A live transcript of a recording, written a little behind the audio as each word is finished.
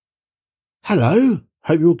Hello,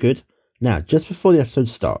 hope you're all good. Now, just before the episode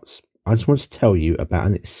starts, I just want to tell you about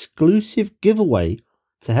an exclusive giveaway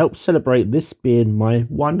to help celebrate this being my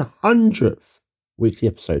 100th weekly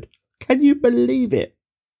episode. Can you believe it?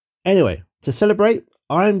 Anyway, to celebrate,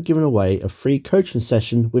 I am giving away a free coaching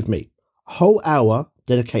session with me. A whole hour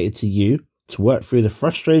dedicated to you to work through the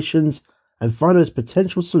frustrations and find those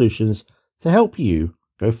potential solutions to help you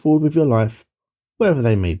go forward with your life, wherever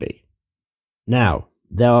they may be. Now,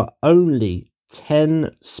 there are only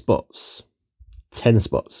 10 spots. 10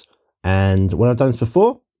 spots. And when I've done this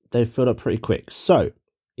before, they've filled up pretty quick. So,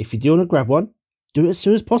 if you do want to grab one, do it as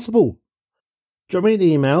soon as possible. Drop me an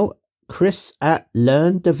email,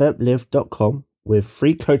 chris@learndeveloplive.com with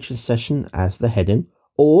free coaching session as the heading,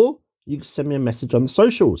 or you can send me a message on the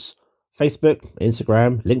socials. Facebook,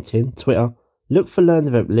 Instagram, LinkedIn, Twitter. Look for Learn,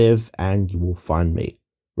 Develop, Live and you will find me.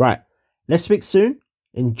 Right, let's speak soon.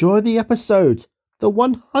 Enjoy the episode. The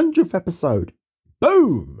 100th episode.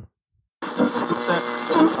 Boom!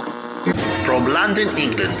 From London,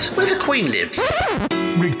 England, where the Queen lives.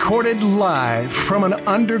 Recorded live from an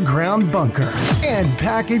underground bunker and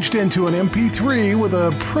packaged into an MP3 with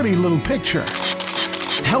a pretty little picture.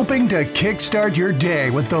 Helping to kickstart your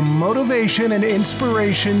day with the motivation and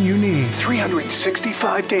inspiration you need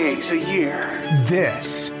 365 days a year.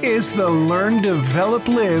 This is the Learn, Develop,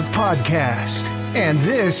 Live podcast. And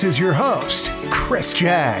this is your host, Chris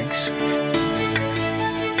Jaggs.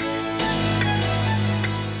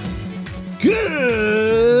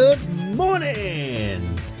 Good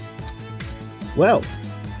morning. Well.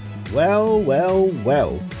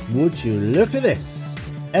 Would you look at this?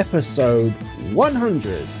 Episode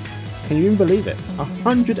 100. Can you even believe it?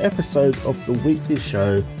 100 episodes of the weekly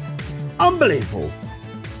show. Unbelievable.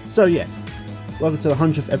 So yes, welcome to the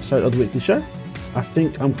 100th episode of the weekly show. I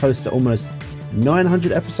think I'm close to almost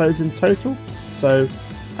 900 episodes in total. So,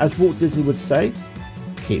 as Walt Disney would say,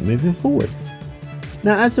 keep moving forward.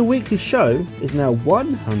 Now, as the weekly show is now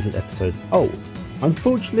 100 episodes old,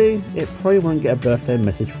 unfortunately, it probably won't get a birthday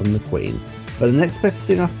message from the Queen. But the next best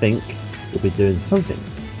thing I think will be doing something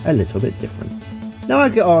a little bit different. Now, I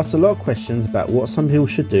get asked a lot of questions about what some people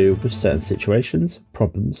should do with certain situations,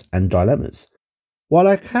 problems, and dilemmas. While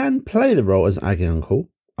I can play the role as an agony uncle,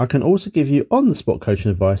 I can also give you on-the-spot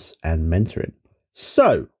coaching advice and mentoring.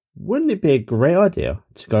 So, wouldn't it be a great idea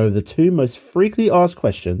to go over the two most frequently asked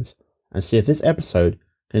questions and see if this episode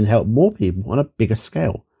can help more people on a bigger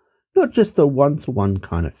scale, not just a one-to-one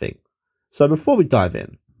kind of thing. So before we dive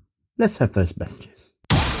in, let's have those messages.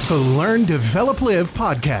 The Learn, Develop, Live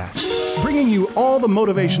podcast, bringing you all the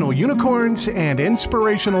motivational unicorns and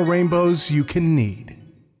inspirational rainbows you can need.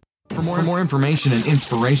 For more information and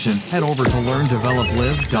inspiration, head over to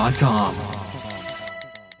learndeveloplive.com.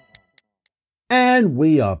 And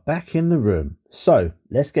we are back in the room. So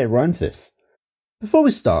let's get right into this. Before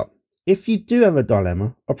we start, if you do have a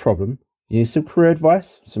dilemma, a problem, you need some career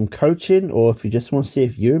advice, some coaching, or if you just want to see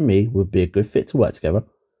if you and me would be a good fit to work together,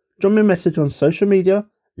 drop me a message on social media.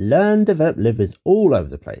 Learn, Develop, Live is all over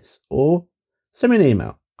the place. Or send me an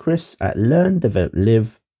email,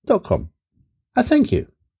 chris@learndeveloplive.com. I thank you.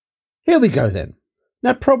 Here we go then.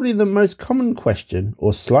 Now, probably the most common question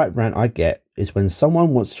or slight rant I get is when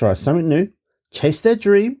someone wants to try something new, chase their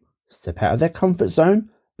dream, step out of their comfort zone,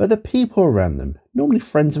 but the people around them, normally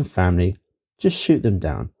friends and family, just shoot them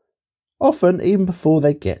down, often even before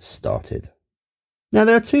they get started. Now,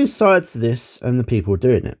 there are two sides to this and the people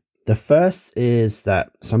doing it. The first is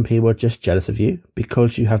that some people are just jealous of you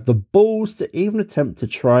because you have the balls to even attempt to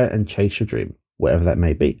try and chase your dream, whatever that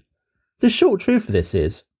may be. The short truth of this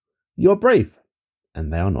is, you're brave,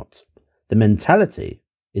 and they are not. The mentality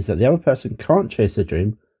is that the other person can't chase their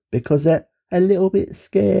dream because they're a little bit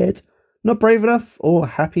scared, not brave enough, or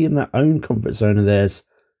happy in their own comfort zone of theirs.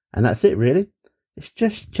 And that's it, really. It's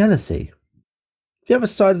just jealousy. The other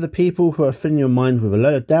side of the people who are filling your mind with a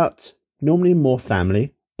load of doubt, normally more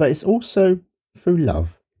family, but it's also through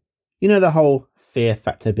love. You know the whole fear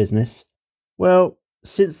factor business? Well,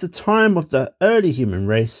 since the time of the early human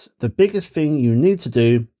race, the biggest thing you need to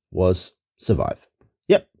do was survive.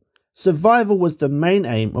 Yep, survival was the main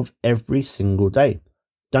aim of every single day.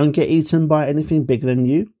 Don't get eaten by anything bigger than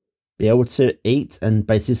you. Be able to eat and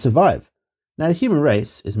basically survive. Now, the human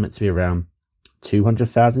race is meant to be around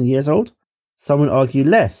 200,000 years old. Some would argue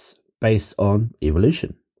less based on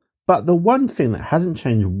evolution. But the one thing that hasn't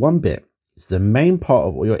changed one bit is the main part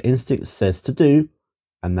of what your instinct says to do,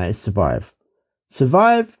 and that is survive.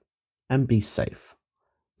 Survive and be safe.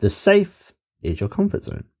 The safe is your comfort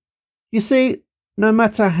zone. You see, no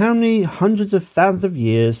matter how many hundreds of thousands of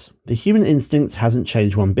years, the human instinct hasn't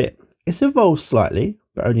changed one bit. It's evolved slightly,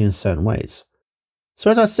 but only in certain ways.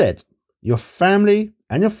 So as I said, Your family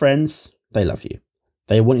and your friends, they love you.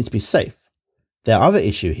 They want you to be safe. Their other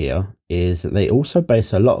issue here is that they also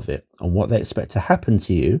base a lot of it on what they expect to happen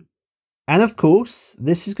to you. And of course,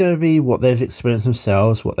 this is going to be what they've experienced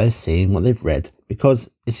themselves, what they've seen, what they've read, because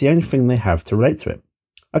it's the only thing they have to relate to it.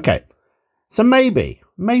 Okay, so maybe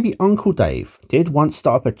Uncle Dave did once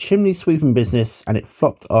start up a chimney sweeping business and it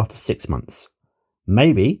flopped after 6 months.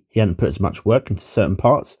 Maybe he hadn't put as much work into certain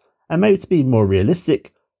parts, and maybe to be more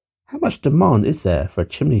realistic, how much demand is there for a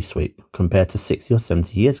chimney sweep compared to 60 or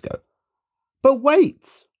 70 years ago? But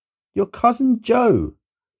wait! Your cousin Joe,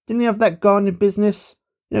 didn't he have that gardening business?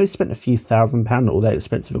 You know, he spent a few £1,000 on all that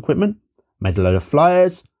expensive equipment, made a load of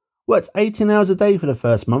flyers, worked 18 hours a day for the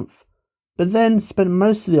first month, but then spent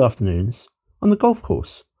most of the afternoons on the golf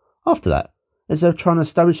course. After that, as they were trying to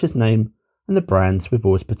establish his name and the brands with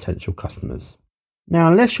all his potential customers. Now,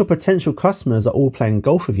 unless your potential customers are all playing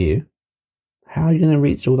golf with you, how are you going to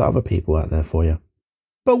reach all the other people out there for you?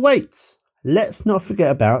 But wait, let's not forget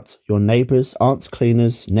about your neighbours, aunts,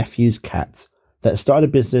 cleaners, nephews, cats that started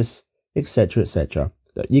a business, etc., etc.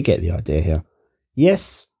 You get the idea here.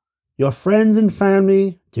 Yes, your friends and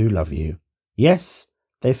family do love you. Yes,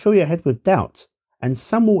 they fill your head with doubt, and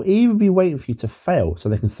some will even be waiting for you to fail so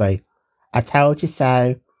they can say, I told you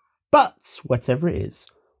so. But whatever it is,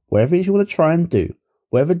 whatever it is you want to try and do,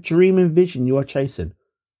 whatever dream and vision you are chasing,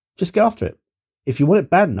 just get after it. If you want it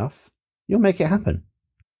bad enough, you'll make it happen.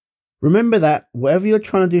 Remember that whatever you're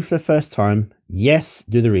trying to do for the first time, yes,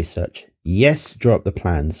 do the research. Yes, draw up the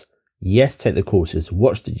plans. Yes, take the courses,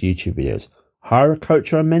 watch the YouTube videos, hire a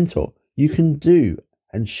coach or a mentor. You can do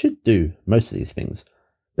and should do most of these things.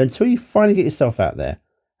 But until you finally get yourself out there,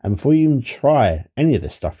 and before you even try any of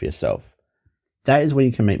this stuff for yourself, that is when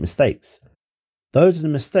you can make mistakes. Those are the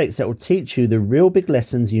mistakes that will teach you the real big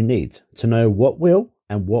lessons you need to know what will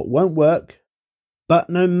and what won't work. But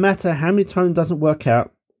no matter how many times it doesn't work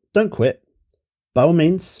out, don't quit. By all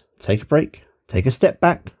means, take a break, take a step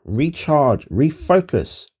back, recharge,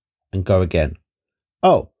 refocus, and go again.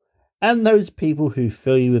 Oh, and those people who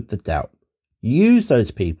fill you with the doubt. Use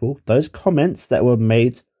those people, those comments that were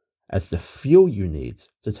made as the fuel you need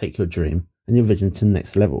to take your dream and your vision to the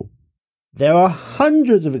next level. There are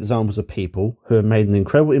hundreds of examples of people who have made an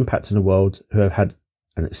incredible impact in the world, who have had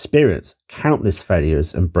and experienced countless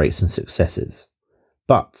failures and breaks and successes.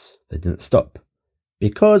 But they didn't stop,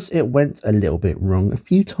 because it went a little bit wrong a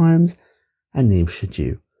few times, and neither should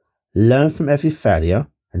you. Learn from every failure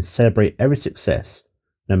and celebrate every success,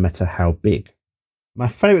 no matter how big. My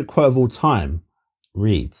favourite quote of all time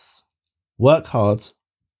reads, work hard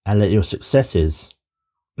and let your successes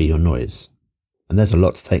be your noise. And there's a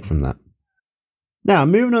lot to take from that. Now,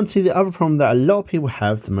 moving on to the other problem that a lot of people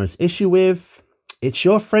have the most issue with, it's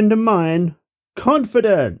your friend and mine,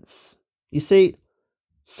 confidence. You see,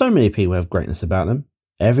 so many people have greatness about them.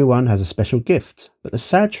 Everyone has a special gift. But the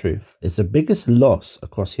sad truth is the biggest loss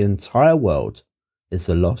across the entire world is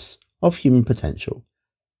the loss of human potential.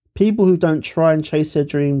 People who don't try and chase their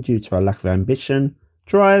dream due to a lack of ambition,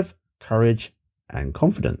 drive, courage, and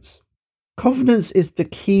confidence. Confidence is the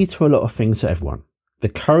key to a lot of things for everyone. The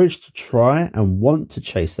courage to try and want to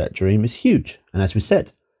chase that dream is huge. And as we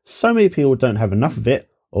said, so many people don't have enough of it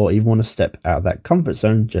or even want to step out of that comfort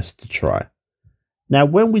zone just to try. Now,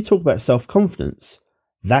 when we talk about self-confidence,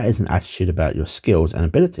 that is an attitude about your skills and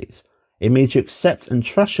abilities. It means you accept and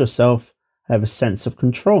trust yourself and have a sense of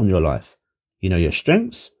control in your life. You know your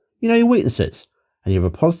strengths, you know your weaknesses, and you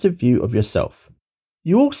have a positive view of yourself.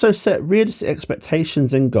 You also set realistic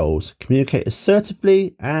expectations and goals, communicate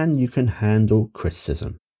assertively, and you can handle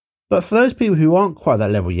criticism. But for those people who aren't quite that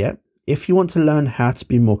level yet, if you want to learn how to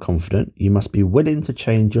be more confident, you must be willing to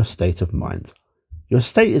change your state of mind. Your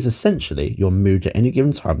state is essentially your mood at any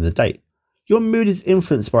given time of the day. Your mood is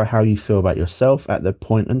influenced by how you feel about yourself at the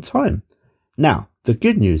point and time. Now, the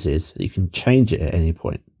good news is that you can change it at any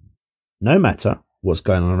point, no matter what's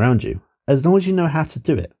going on around you, as long as you know how to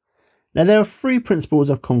do it. Now, there are 3 principles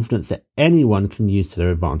of confidence that anyone can use to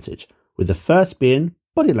their advantage, with the first being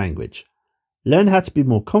body language. Learn how to be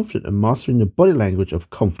more confident, and mastering the body language of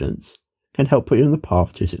confidence can help put you on the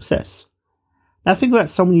path to success. Now, think about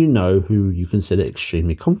someone you know who you consider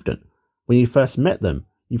extremely confident. When you first met them,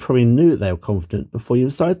 you probably knew that they were confident before you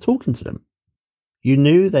started talking to them. You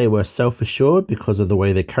knew they were self-assured because of the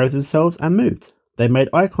way they carried themselves and moved. They made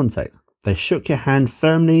eye contact. They shook your hand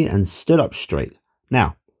firmly and stood up straight.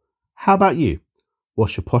 Now, how about you?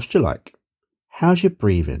 What's your posture like? How's your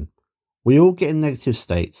breathing? We all get in negative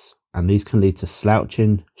states, and these can lead to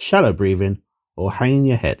slouching, shallow breathing, or hanging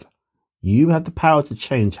your head. You have the power to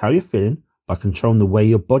change how you're feeling by controlling the way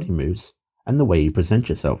your body moves and the way you present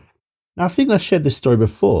yourself. Now, I think I shared this story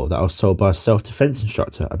before that I was told by a self-defense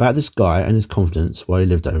instructor about this guy and his confidence while he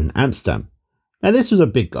lived over in Amsterdam. Now, this was a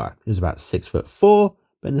big guy. He was about 6'4",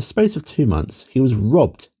 but in the space of 2 months, he was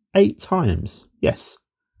robbed 8 times. Yes,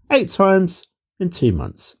 8 times in 2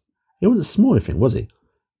 months. He wasn't small anything, was he?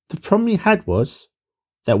 The problem he had was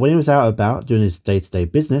that when he was out about doing his day-to-day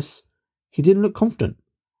business, he didn't look confident.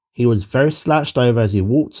 He was very slouched over as he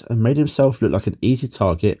walked and made himself look like an easy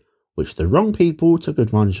target, which the wrong people took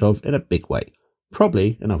advantage of in a big way,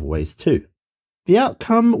 probably in other ways too. The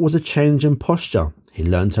outcome was a change in posture. He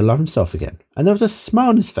learned to love himself again, and there was a smile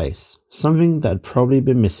on his face, something that had probably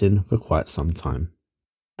been missing for quite some time.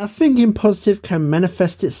 Now, thinking positive can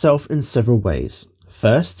manifest itself in several ways.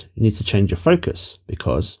 First, you need to change your focus,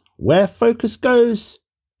 because where focus goes,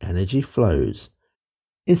 energy flows.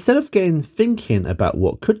 Instead of thinking about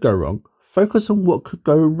what could go wrong, focus on what could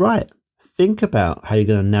go right. Think about how you're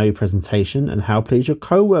going to nail your presentation and how pleased your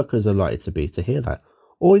co-workers are likely to be to hear that.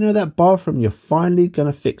 Or that bathroom you're finally going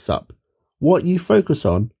to fix up. What you focus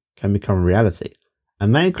on can become a reality,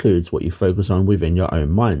 and that includes what you focus on within your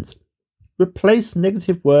own mind. Replace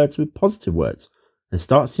negative words with positive words and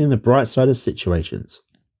start seeing the bright side of situations.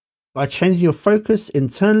 By changing your focus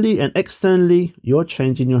internally and externally, you're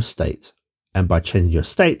changing your state. And by changing your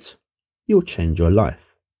state, you'll change your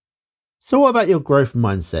life. So what about your growth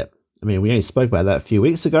mindset? We only spoke about that a few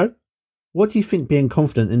weeks ago. What do you think being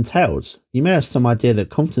confident entails? You may have some idea that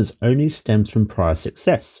confidence only stems from prior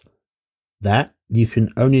success. That you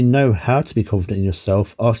can only know how to be confident in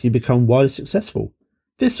yourself after you become wildly successful.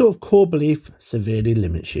 This sort of core belief severely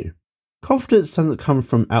limits you. Confidence doesn't come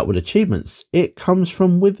from outward achievements, it comes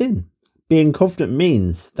from within. Being confident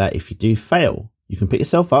means that if you do fail, you can pick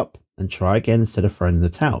yourself up and try again instead of throwing in the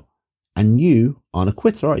towel. And you aren't a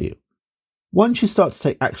quitter, are you? Once you start to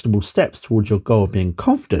take actionable steps towards your goal of being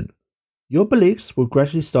confident, your beliefs will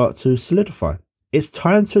gradually start to solidify. It's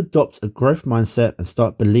time to adopt a growth mindset and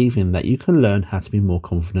start believing that you can learn how to be more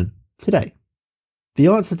confident today. The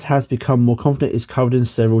answer to how to become more confident is covered in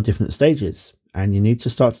several different stages, and you need to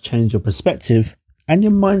start to change your perspective and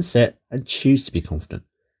your mindset and choose to be confident.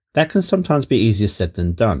 That can sometimes be easier said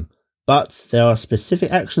than done, but there are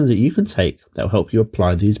specific actions that you can take that will help you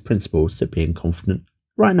apply these principles to being confident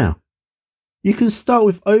right now. You can start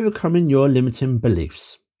with overcoming your limiting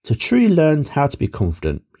beliefs. To truly learn how to be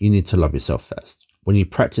confident, you need to love yourself first. When you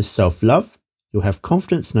practice self-love, you'll have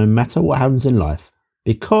confidence no matter what happens in life,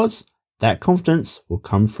 because that confidence will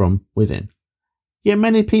come from within. Yet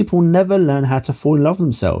many people never learn how to fall in love with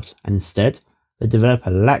themselves, and instead they develop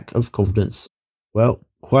a lack of confidence,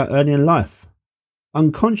 quite early in life.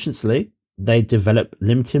 Unconsciously, they develop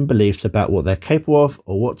limiting beliefs about what they're capable of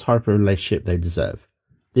or what type of relationship they deserve.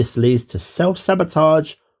 This leads to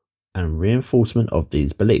self-sabotage and reinforcement of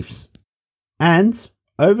these beliefs. And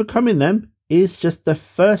overcoming them is just the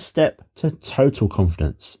first step to total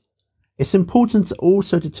confidence. It's important to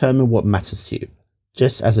also determine what matters to you.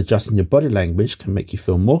 Just as adjusting your body language can make you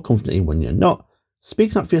feel more confident when you're not,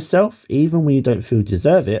 speaking up for yourself, even when you don't feel you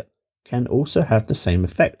deserve it, can also have the same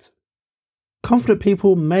effect. Confident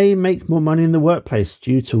people may make more money in the workplace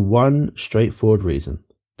due to one straightforward reason.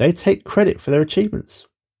 They take credit for their achievements,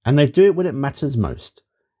 and they do it when it matters most.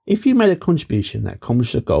 If you made a contribution that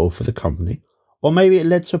accomplished a goal for the company, or maybe it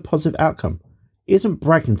led to a positive outcome, it isn't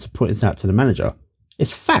bragging to point this out to the manager.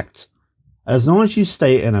 It's fact. As long as you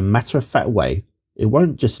say it in a matter-of-fact way, it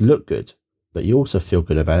won't just look good, but you also feel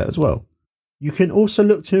good about it as well. You can also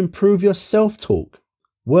look to improve your self-talk.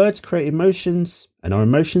 Words create emotions, and our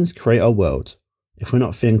emotions create our world. If we're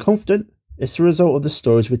not feeling confident, it's the result of the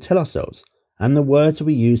stories we tell ourselves and the words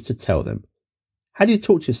we use to tell them. How do you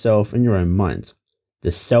talk to yourself in your own mind?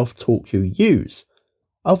 The self-talk you use,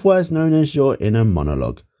 otherwise known as your inner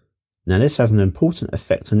monologue. Now, this has an important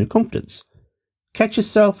effect on your confidence. Catch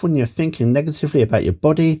yourself when you're thinking negatively about your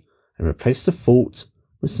body and replace the thought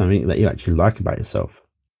with something that you actually like about yourself.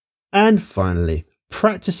 And finally,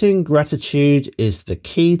 practicing gratitude is the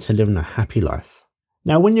key to living a happy life.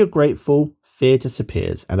 Now, when you're grateful, fear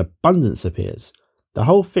disappears and abundance appears. The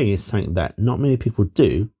whole thing is something that not many people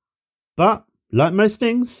do, but like most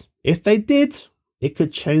things, if they did, it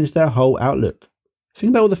could change their whole outlook.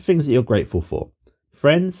 Think about all the things that you're grateful for.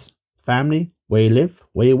 Friends, family, where you live,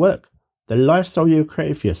 where you work, the lifestyle you've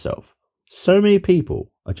created for yourself. So many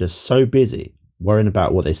people are just so busy worrying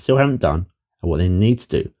about what they still haven't done and what they need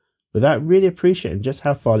to do, without really appreciating just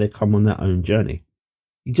how far they've come on their own journey.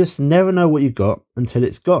 You just never know what you got until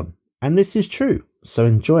it's gone. And this is true, so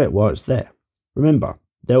enjoy it while it's there. Remember,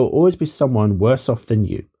 there will always be someone worse off than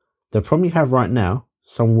you. The problem you have right now,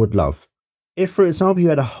 someone would love. If, for example, you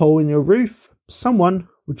had a hole in your roof, someone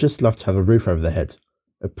would just love to have a roof over their head.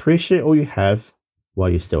 Appreciate all you have while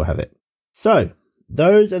you still have it. So,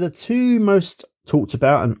 those are the two most talked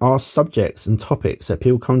about and asked subjects and topics that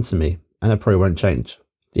people come to me, and they probably won't change.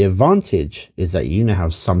 The advantage is that you now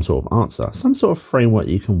have some sort of answer, some sort of framework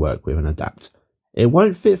you can work with and adapt. It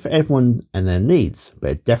won't fit for everyone and their needs,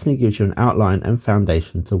 but it definitely gives you an outline and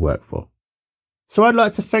foundation to work for. So I'd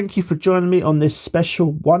like to thank you for joining me on this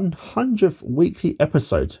special 100th weekly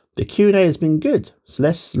episode. The Q&A has been good, so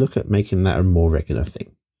let's look at making that a more regular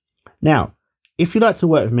thing. Now, if you'd like to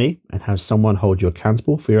work with me and have someone hold you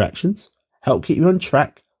accountable for your actions, help keep you on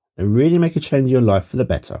track, and really make a change in your life for the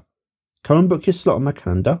better, come and book your slot on my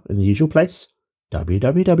calendar in the usual place,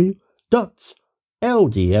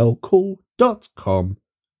 www.ldlcall.com,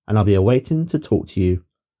 and I'll be awaiting to talk to you.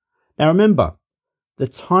 Now remember, the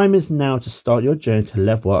time is now to start your journey to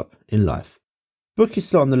level up in life. Book your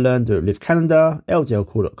slot on the Learn, Do It, Live calendar,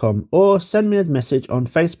 ldlcall.com, or send me a message on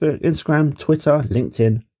Facebook, Instagram, Twitter,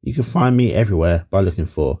 LinkedIn. You can find me everywhere by looking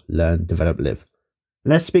for Learn, Develop, Live.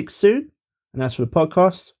 Let's speak soon. And as for the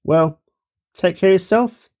podcast, well, take care of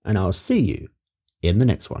yourself, and I'll see you in the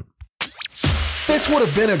next one. This would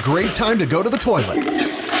have been a great time to go to the toilet.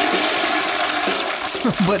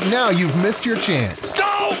 But now you've missed your chance.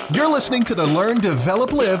 No! You're listening to the Learn,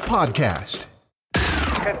 Develop, Live podcast.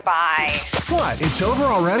 Goodbye. What? It's over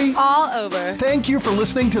already? All over. Thank you for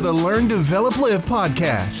listening to the Learn, Develop, Live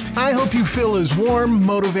podcast. I hope you feel as warm,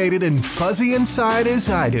 motivated, and fuzzy inside as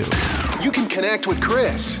I do. You can connect with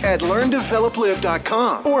Chris at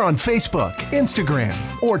LearnDevelopLive.com or on Facebook, Instagram,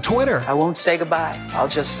 or Twitter. I won't say goodbye. I'll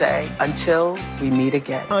just say until we meet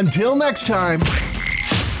again. Until next time,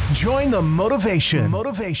 join the motivation.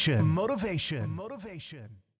 Motivation.